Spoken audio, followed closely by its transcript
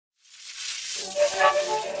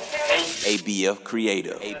ABF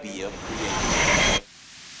Creative.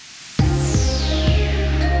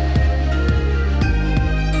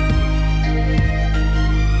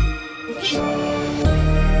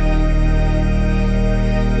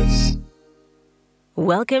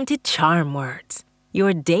 Welcome to Charm Words,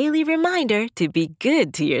 your daily reminder to be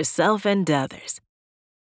good to yourself and others.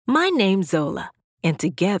 My name's Zola, and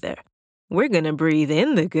together, we're going to breathe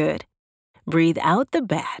in the good, breathe out the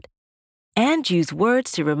bad, and use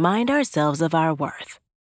words to remind ourselves of our worth.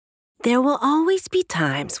 There will always be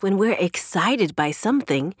times when we're excited by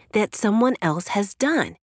something that someone else has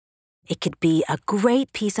done. It could be a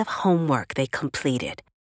great piece of homework they completed,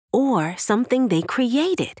 or something they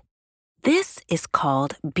created. This is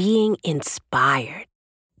called being inspired.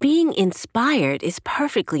 Being inspired is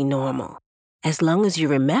perfectly normal, as long as you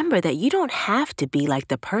remember that you don't have to be like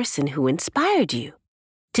the person who inspired you.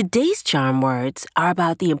 Today's charm words are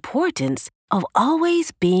about the importance of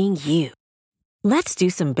always being you. Let's do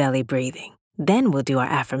some belly breathing, then we'll do our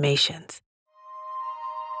affirmations.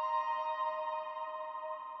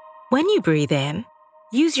 When you breathe in,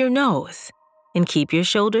 use your nose and keep your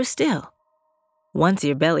shoulders still. Once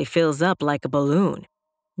your belly fills up like a balloon,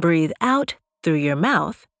 breathe out through your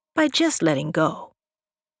mouth by just letting go.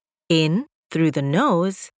 In through the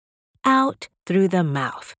nose, out through the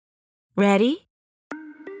mouth. Ready?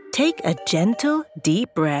 Take a gentle,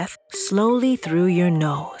 deep breath slowly through your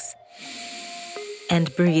nose.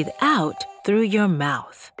 And breathe out through your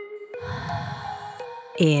mouth.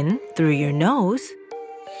 In through your nose,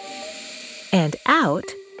 and out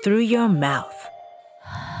through your mouth.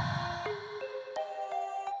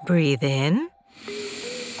 Breathe in.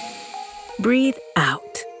 Breathe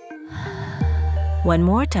out. One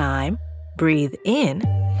more time. Breathe in.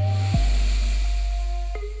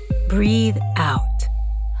 Breathe out.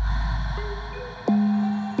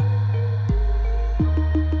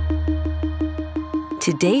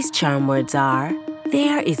 Today's charm words are,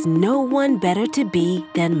 there is no one better to be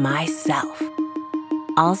than myself.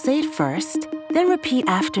 I'll say it first, then repeat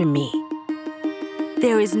after me.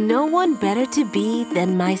 There is no one better to be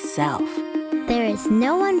than myself. There is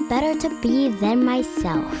no one better to be than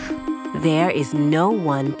myself. There is no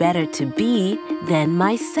one better to be than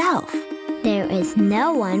myself. There is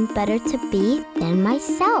no one better to be than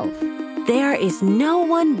myself. There is no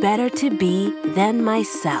one better to be than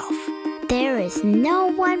myself. There is no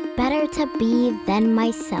one better to be than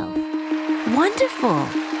myself. Wonderful!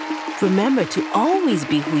 Remember to always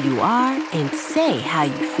be who you are and say how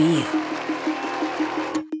you feel.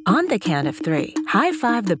 On the count of 3,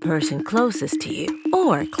 high-five the person closest to you,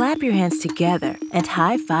 or clap your hands together and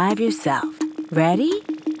high-five yourself. Ready?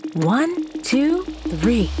 1, 2,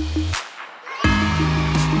 3.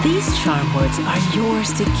 These charm words are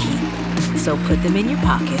yours to keep, so put them in your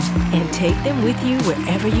pocket and take them with you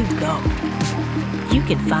wherever you go. You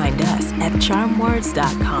can find us at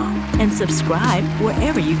charmwords.com and subscribe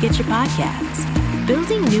wherever you get your podcasts.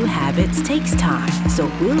 Building new habits takes time, so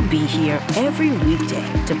we'll be here every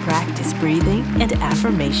weekday to practice breathing and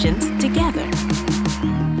affirmations together.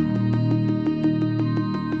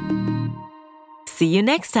 See you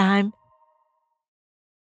next time.